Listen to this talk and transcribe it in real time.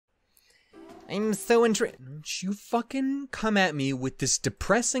I'm so intrigued. Don't you fucking come at me with this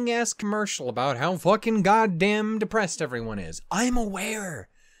depressing-ass commercial about how fucking goddamn depressed everyone is. I'm aware.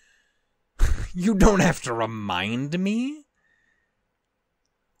 You don't have to remind me.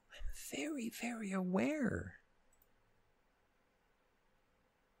 I'm very, very aware.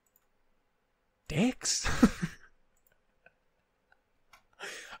 Dicks?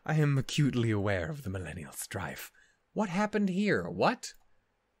 I am acutely aware of the millennial strife. What happened here? What?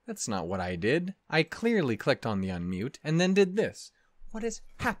 That's not what I did. I clearly clicked on the unmute and then did this. What is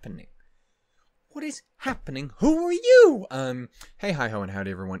happening? What is happening? Who are you? Hey, hi, ho, and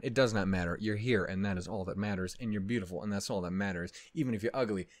howdy, everyone. It does not matter. You're here, and that is all that matters. And you're beautiful, and that's all that matters. Even if you're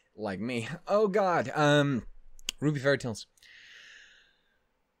ugly, like me. Oh, God. RWBY Fairy Tales.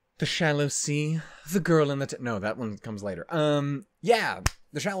 The Shallow Sea. The Girl in the... No, that one comes later. Yeah.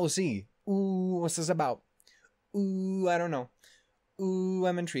 The Shallow Sea. Ooh, what's this about? Ooh, I don't know. Ooh,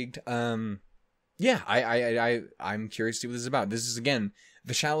 I'm intrigued. Yeah, I'm curious to see what this is about. This is, again,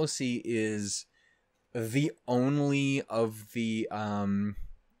 The Shallow Sea is the only of the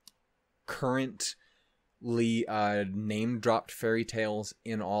currently name-dropped fairy tales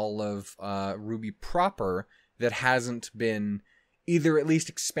in all of RWBY proper that hasn't been either at least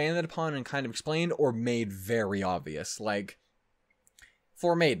expanded upon and kind of explained or made very obvious. Like,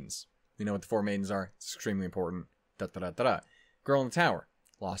 Four Maidens. You know what the Four Maidens are? It's extremely important. Da-da-da-da-da. Girl in the Tower.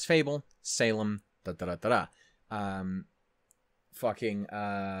 Lost Fable. Salem. Da-da-da-da-da.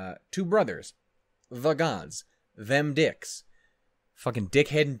 Two Brothers. The Gods. Them Dicks. Fucking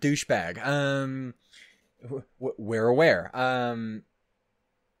dickhead and douchebag. We're Aware.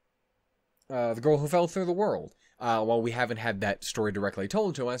 The Girl Who Fell Through the World. While we haven't had that story directly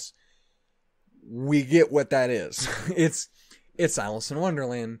told to us, we get what that is. It's Alice in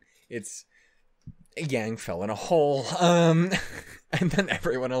Wonderland. It's Yang fell in a hole. And then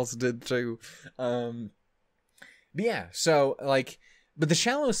everyone else did too. But yeah, so like, but The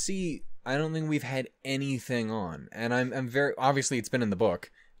Shallow Sea, I don't think we've had anything on, and I'm very obviously it's been in the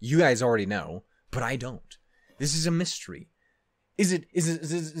book. You guys already know, but I don't. This is a mystery. Is it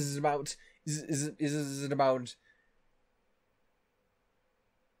about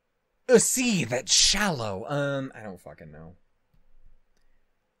a sea that's shallow? I don't fucking know.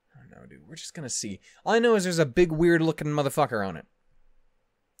 I don't know, dude. We're just gonna see. All I know is there's a big weird looking motherfucker on it.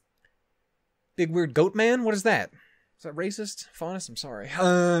 Big weird goat man? What is that? Is that racist? Faunus? I'm sorry.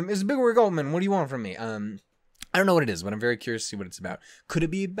 It's a big weird goat man. What do you want from me? I don't know what it is, but I'm very curious to see what it's about. Could it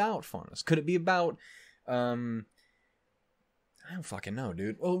be about Faunus? Could it be about, I don't fucking know,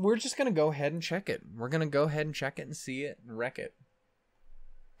 dude. Well, we're just gonna go ahead and check it. We're gonna go ahead and check it and see it and wreck it.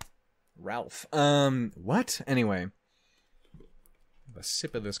 Ralph. What? Anyway. Have a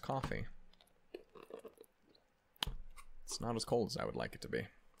sip of this coffee. It's not as cold as I would like it to be.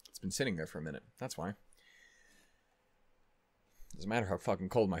 It's been sitting there for a minute. That's why. Doesn't matter how fucking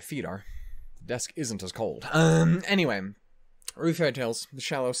cold my feet are. The desk isn't as cold. Anyway. RWBY Fairy Tales. The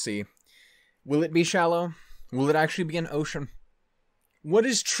Shallow Sea. Will it be shallow? Will it actually be an ocean? What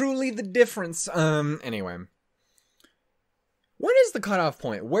is truly the difference? Anyway. What is the cutoff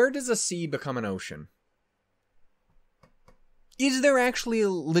point? Where does a sea become an ocean? Is there actually a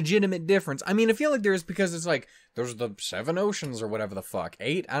legitimate difference? I mean, I feel like there is, because it's like, there's the 7 oceans or whatever the fuck.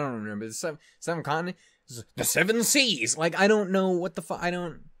 8? I don't remember. The seven continents? The 7 seas! Like, I don't know what the fuck. I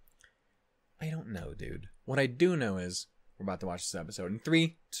don't know, dude. What I do know is, we're about to watch this episode in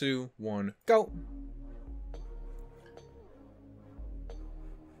 3, 2, 1, go!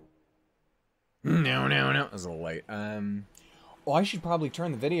 No. That was a little late. Oh, I should probably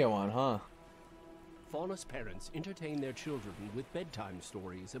turn the video on, huh? Faunus parents entertain their children with bedtime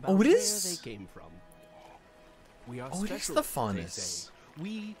stories about where they came from. We are special, it is the Faunus.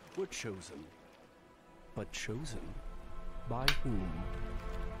 We were chosen. But chosen by whom?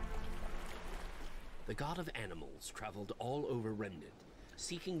 The god of animals traveled all over Remnant,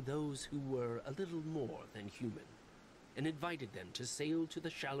 seeking those who were a little more than human, and invited them to sail to the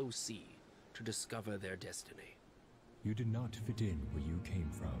Shallow Sea to discover their destiny. You did not fit in where you came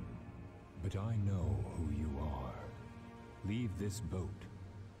from, but I know who you are. Leave this boat.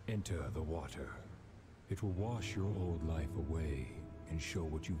 Enter the water. It will wash your old life away and show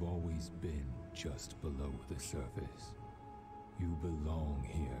what you've always been just below the surface. You belong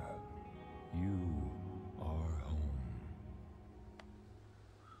here. You are home.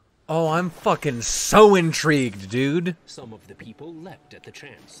 Oh, I'm fucking so intrigued, dude. Some of the people leapt at the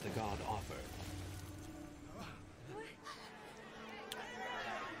chance the god offered.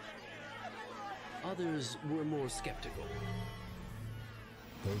 Others were more skeptical.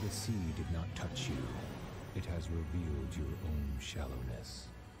 Though the sea did not touch you, it has revealed your own shallowness.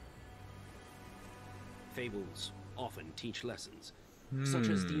 fables often teach lessons, such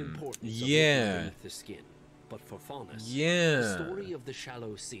as the importance of looking beneath the skin. But for Faunus, the story of the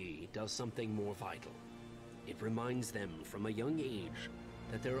shallow sea does something more vital. It reminds them from a young age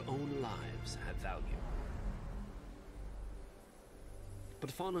that their own lives have value. But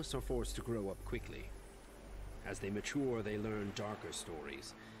Faunus are forced to grow up quickly. As they mature, they learn darker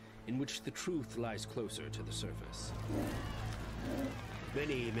stories, in which the truth lies closer to the surface.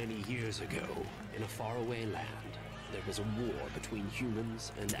 Many, many years ago, in a faraway land, there was a war between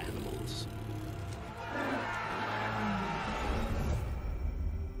humans and animals.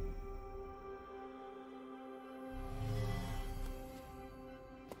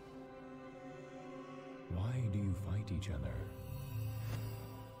 Why do you fight each other?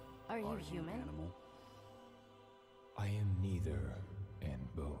 Are you human? Animal? I am neither and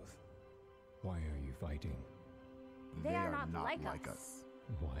both. Why are you fighting? They are not like us.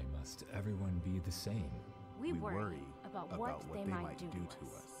 Why must everyone be the same? We worry about what they might do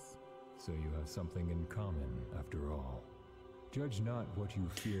to us. So you have something in common, after all. Judge not what you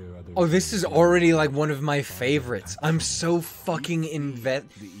fear others. Oh, this is already like one of my favorites. I'm so fucking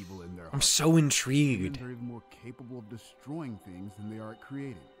I'm so intrigued. Humans are even more capable of destroying things than they are at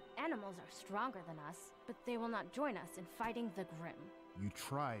creating. Animals are stronger than us, but they will not join us in fighting the Grimm. You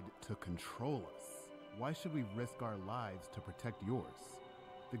tried to control us. Why should we risk our lives to protect yours?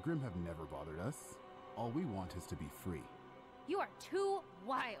 The Grimm have never bothered us. All we want is to be free. You are too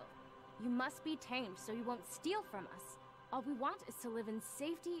wild. You must be tamed so you won't steal from us. All we want is to live in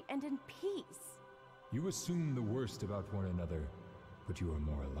safety and in peace. You assume the worst about one another, but you are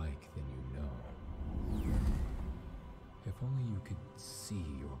more alike than you know. If only you could see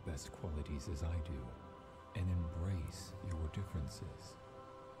your best qualities as I do, and embrace your differences.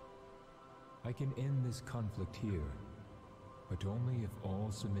 I can end this conflict here, but only if all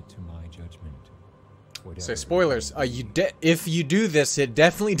submit to my judgment. So spoilers, if you do this, it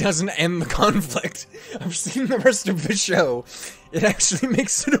definitely doesn't end the conflict. I've seen the rest of the show. It actually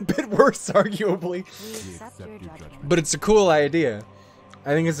makes it a bit worse, arguably. We accept your judgment. But it's a cool idea.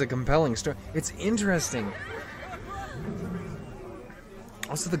 I think it's a compelling story. It's interesting.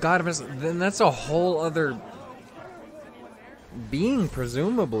 Also, the god of us, then that's a whole other being,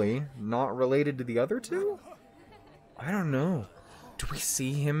 presumably, not related to the other two? I don't know. Do we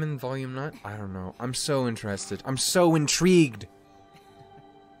see him in Volume 9? I don't know. I'm so interested. I'm so intrigued.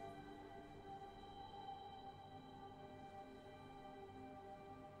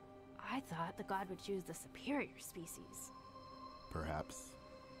 I thought the god would choose the superior species. Perhaps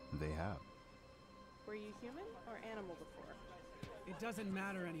they have. Were you human or animal before? It doesn't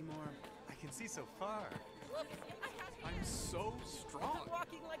matter anymore. I can see so far. Look, I'm so strong. I'm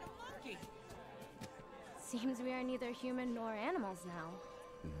walking like a monkey. Seems we are neither human nor animals now.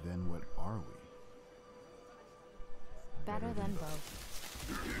 Then what are we? Better than both.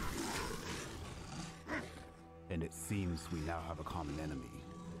 And it seems we now have a common enemy.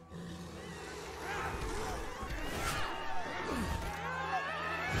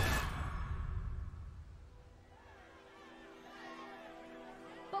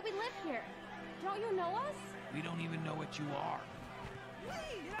 But we live here. Don't you know us? We don't even know what you are.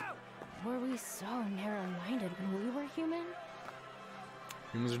 Were we so narrow-minded when we were human?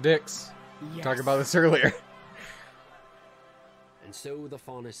 Humans are dicks. Yes. Talked about this earlier. And so the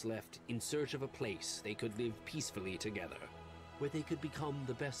Faunus left in search of a place they could live peacefully together, where they could become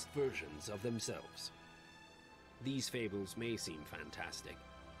the best versions of themselves. These fables may seem fantastic,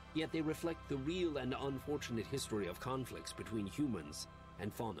 yet they reflect the real and unfortunate history of conflicts between humans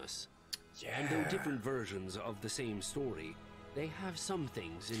and Faunus. Yeah. And though different versions of the same story, they have some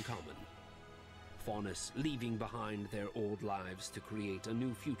things in common. Faunus leaving behind their old lives to create a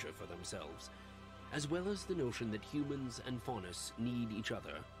new future for themselves, as well as the notion that humans and Faunus need each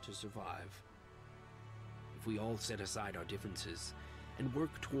other to survive. If we all set aside our differences and work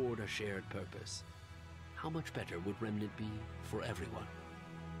toward a shared purpose, how much better would Remnant be for everyone?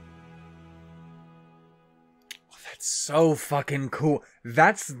 That's so fucking cool.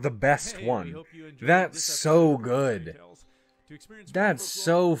 That's the best one. That's so good. That's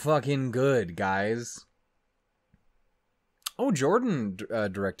so fucking good, guys. Oh, Jordan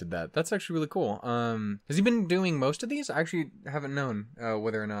directed that. That's actually really cool. Has he been doing most of these? I actually haven't known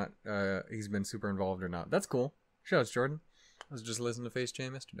whether or not he's been super involved or not. That's cool. Shout out to Jordan. I was just listening to Face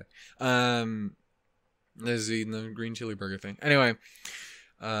Jam yesterday. This is eating the green chili burger thing. Anyway.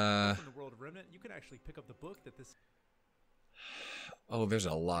 In the world of Remnant, you can actually pick up the book that this. Oh, there's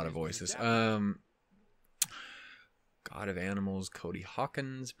a lot of voices. God of Animals, Cody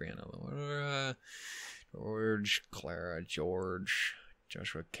Hawkins, Brianna Laura, George, Clara, George,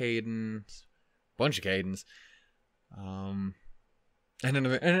 Joshua Caden, bunch of Caidens. And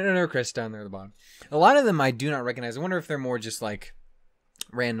another Chris down there at the bottom. A lot of them I do not recognize. I wonder if they're more just like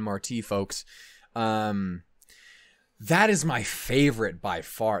random RT folks. That is my favorite by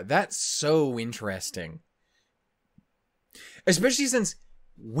far. That's so interesting. Especially since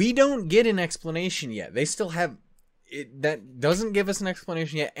we don't get an explanation yet. They still have it. That doesn't give us an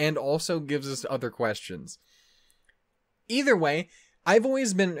explanation yet, and also gives us other questions. Either way, I've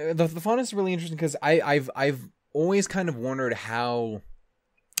always been the Faunus is really interesting because I've always kind of wondered how,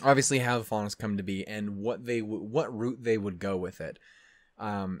 obviously, how the Faunus come to be and what route they would go with it.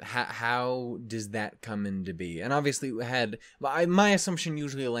 How does that come into be? And obviously, my assumption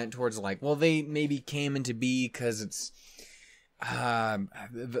usually lent towards like, well, they maybe came into be because it's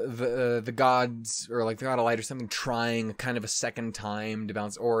the gods, or like the god of light or something, trying kind of a second time to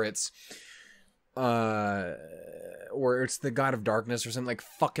bounce, or it's the god of darkness or something, like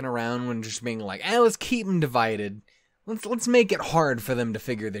fucking around when just being like, let's keep them divided. Let's make it hard for them to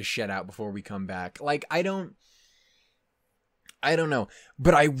figure this shit out before we come back. Like, I don't know,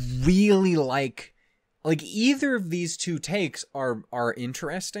 but I really like either of these two takes are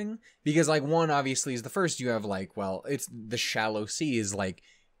interesting, because like one obviously is the first. You have like, well, it's the shallow sea is like,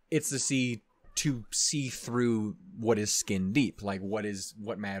 it's the sea to see through what is skin deep, like what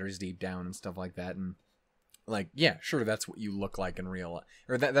matters deep down and stuff like that. And like, yeah, sure, that's what you look like in real life,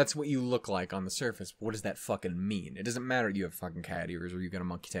 or that's what you look like on the surface. What does that fucking mean? It doesn't matter you have fucking cat ears or you got a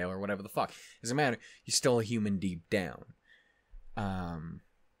monkey tail or whatever the fuck. It doesn't matter. You're still a human deep down.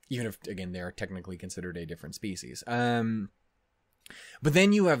 Even if, again, they are technically considered a different species. But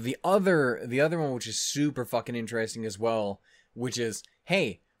then you have the other one, which is super fucking interesting as well, which is,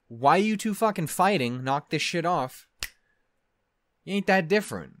 hey, why you two fucking fighting? Knock this shit off. You ain't that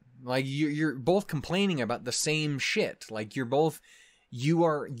different. Like, you're both complaining about the same shit. Like, you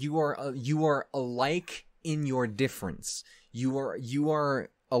are alike in your difference. You are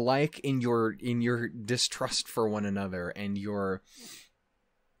alike in your distrust for one another, and your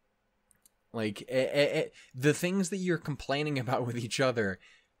like the things that you're complaining about with each other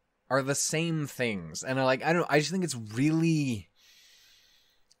are the same things. And I just think it's really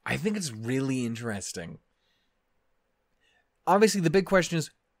interesting. Obviously the big question is,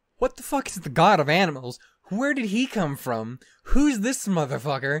 what the fuck is the god of animals? Where did he come from? Who's this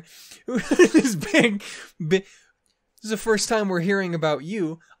motherfucker? This big this is the first time we're hearing about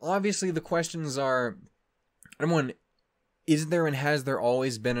you. Obviously, the questions are, number one, is there and has there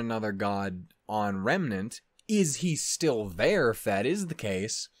always been another god on Remnant? Is he still there, if that is the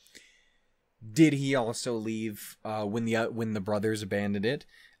case? Did he also leave when the brothers abandoned it?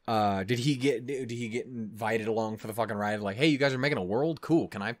 Did he get invited along for the fucking ride? Like, hey, you guys are making a world? Cool.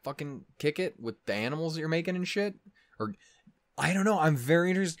 Can I fucking kick it with the animals that you're making and shit? Or, I don't know. I'm very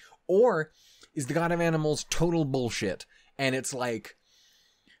interested. Or is the god of animals total bullshit, and it's like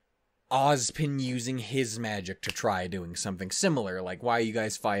Ozpin using his magic to try doing something similar? Like, why are you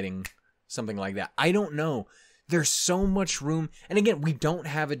guys fighting? Something like that. I don't know. There's so much room, and again, we don't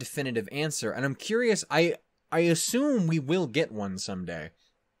have a definitive answer, and I'm curious. I assume we will get one someday,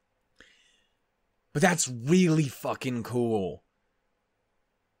 but that's really fucking cool.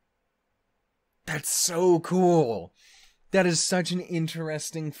 That's so cool. That is such an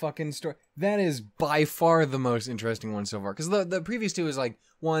interesting fucking story. That is by far the most interesting one so far. Because the previous two is like,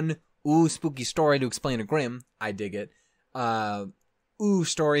 one, ooh, spooky story to explain a Grimm. I dig it. Ooh,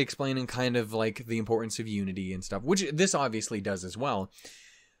 story explaining kind of like the importance of unity and stuff. Which this obviously does as well.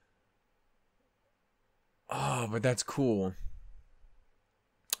 Oh, but that's cool.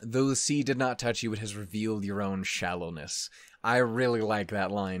 Though the sea did not touch you, it has revealed your own shallowness. I really like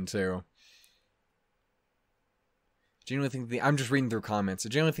that line too. Genuinely think I'm just reading through comments. I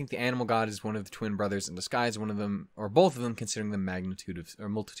genuinely think the animal god is one of the twin brothers in disguise, one of them, or both of them, considering the magnitude of, or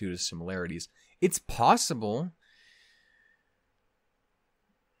multitude of similarities. It's possible.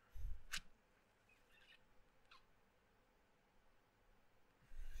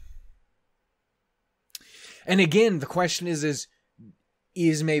 And again, the question is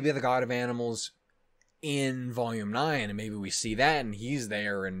maybe the god of animals in Volume 9, and maybe we see that, and he's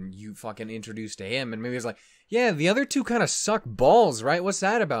there, and you fucking introduced to him, and maybe it's like, yeah, the other two kind of suck balls, right? What's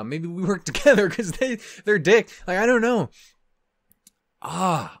that about? Maybe we work together because they're dick. Like, I don't know.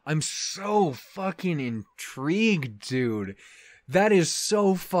 I'm so fucking intrigued, dude. That is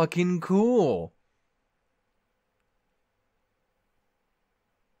so fucking cool.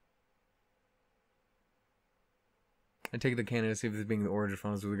 I take the candidacy of this being the origin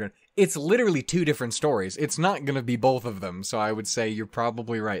from this. It's literally two different stories. It's not going to be both of them, so I would say you're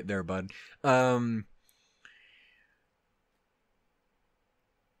probably right there, bud.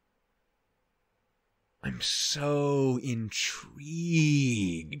 I'm so intrigued.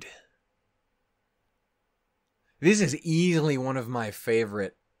 This is easily one of my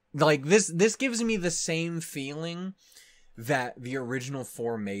favorite. Like, this gives me the same feeling that the original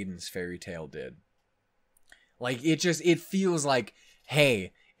Four Maidens fairy tale did. Like, it feels like,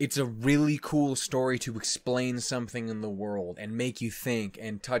 hey, it's a really cool story to explain something in the world and make you think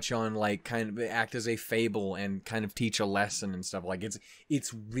and touch on, like, kind of act as a fable and kind of teach a lesson and stuff. Like,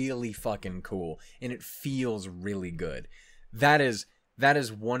 it's really fucking cool, and it feels really good. That is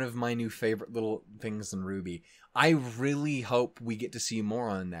one of my new favorite little things in RWBY. I really hope we get to see more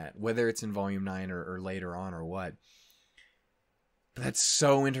on that, whether it's in Volume 9 or later on or what. But that's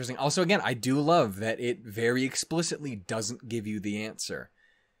so interesting. Also, again, I do love that it very explicitly doesn't give you the answer.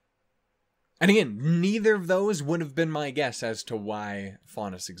 And again, neither of those would have been my guess as to why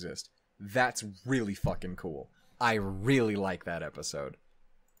Faunus exists. That's really fucking cool. I really like that episode.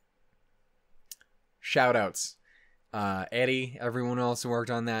 Shoutouts. Eddie, everyone else who worked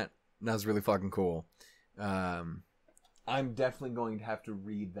on that. That was really fucking cool. I'm definitely going to have to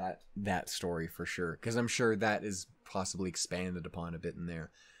read that story for sure, because I'm sure that is possibly expanded upon a bit in there.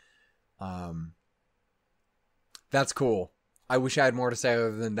 That's cool. I wish I had more to say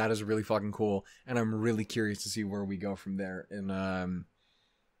other than that is really fucking cool, and I'm really curious to see where we go from there in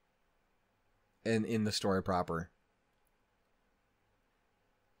the story proper.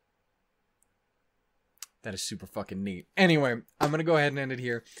 That is super fucking neat. Anyway, I'm gonna go ahead and end it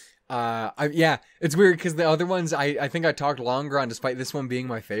here. Yeah, it's weird because the other ones I think I talked longer on, despite this one being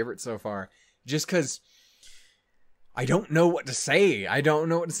my favorite so far. Just because I don't know what to say. I don't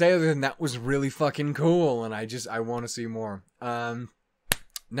know what to say other than that was really fucking cool, and I want to see more.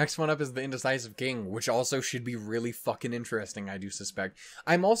 Next one up is the Indecisive King, which also should be really fucking interesting, I do suspect.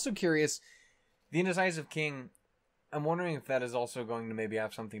 I'm also curious, the Indecisive King, I'm wondering if that is also going to maybe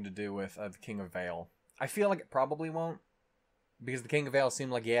have something to do with the King of Vale. I feel like it probably won't, because the King of Vale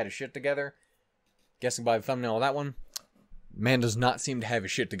seemed like he had his shit together. Guessing by the thumbnail of that one, man does not seem to have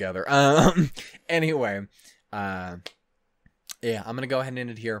his shit together. Anyway, yeah, I'm gonna go ahead and end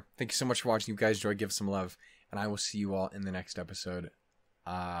it here. Thank you so much for watching. If you guys enjoyed, give us some love, and I will see you all in the next episode,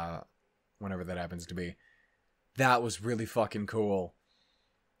 whenever that happens to be. That was really fucking cool.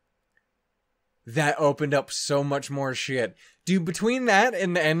 That opened up so much more shit. Dude, between that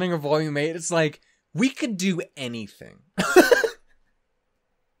and the ending of Volume 8, it's like, we could do anything.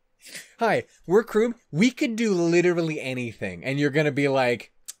 Hi, we're Crew. We could do literally anything. And you're gonna be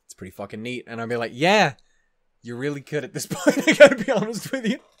like, it's pretty fucking neat. And I'll be like, yeah, you're really good at this point. I gotta be honest with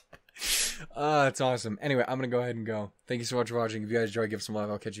you. It's awesome. Anyway, I'm gonna go ahead and go. Thank you so much for watching. If you guys enjoyed, give some love.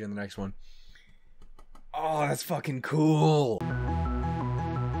 I'll catch you in the next one. Oh, that's fucking cool.